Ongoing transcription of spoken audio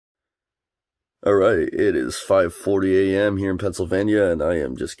Alright, it is 5:40 a.m. here in Pennsylvania, and I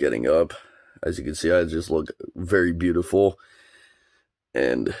am just getting up. As you can see, I just look very beautiful,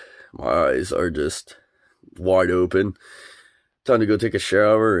 and my eyes are just wide open. Time to go take a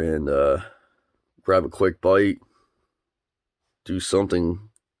shower and grab a quick bite, do something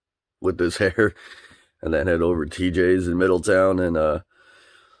with this hair, and then head over to TJ's in Middletown and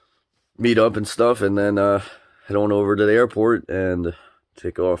meet up and stuff, and then head on over to the airport and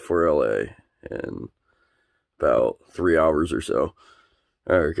take off for LA in about 3 hours or so.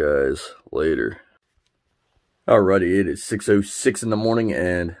 Alright guys, later. Alrighty, it is 6:06 in the morning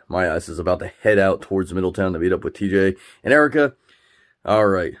and my ass is about to head out towards Middletown to meet up with TJ and Erica.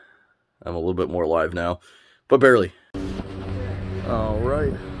 Alright, I'm a little bit more live now, but barely.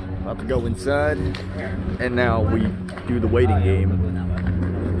 Alright, about to go inside, and now we do the waiting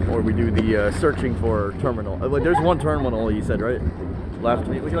game. Or we do the searching for terminal. There's one terminal you said, right? Left.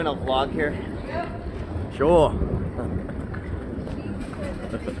 We're doing a vlog here. Sure.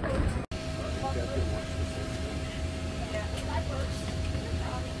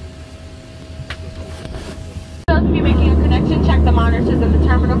 Those of you making a connection, check the monitors in the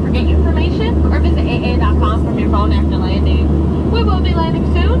terminal for gate information, or visit aa.com from your phone after landing. We will be landing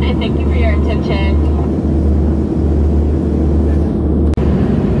soon, and thank you for your attention.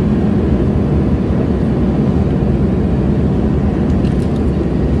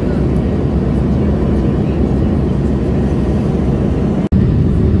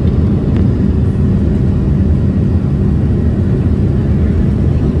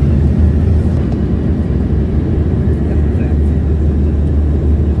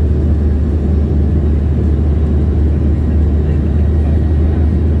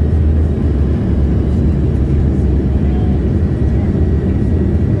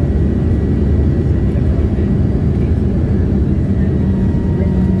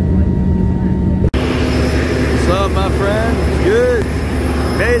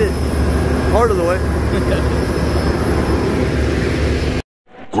 Part of the way.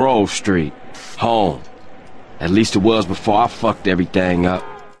 Grove Street, home. At least it was before I fucked everything up.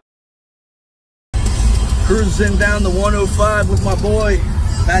 Cruising down the 105 with my boy,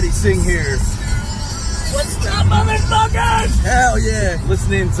 Matty Singh here. What's up, motherfuckers? Hell yeah.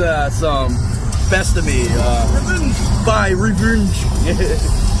 Listening to some Best of Me by Revenge.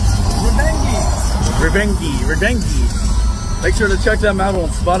 Revengi. Make sure to check them out on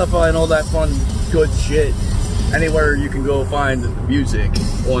Spotify and all that fun, good shit. Anywhere you can go find music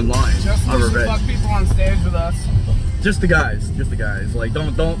online. Just fuck people on stage with us. Just the guys. Like,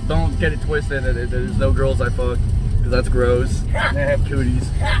 don't get it twisted. There's no girls I fuck, because that's gross. They have cooties.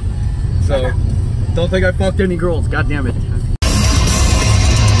 So, don't think I fucked any girls. God damn it.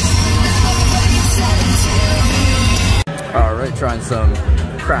 All right, trying some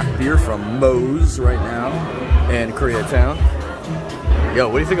craft beer from Moe's right now in Koreatown. Yo,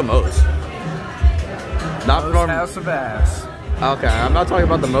 what do you think of Moe's? Not Moe's from House of Ass. Okay, I'm not talking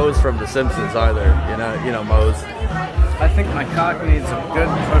about the Moe's from The Simpsons either. You know Moe's. I think my cock needs a good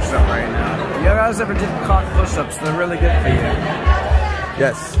push-up right now. You guys ever did cock push-ups? They're really good for you.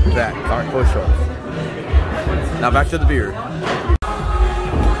 Yes, that cock push-up. Now back to the beer.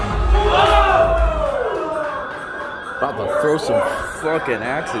 About to throw some fucking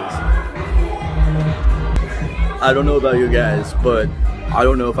axes. I don't know about you guys, but I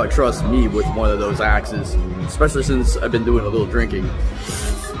don't know if I trust me with one of those axes, especially since I've been doing a little drinking.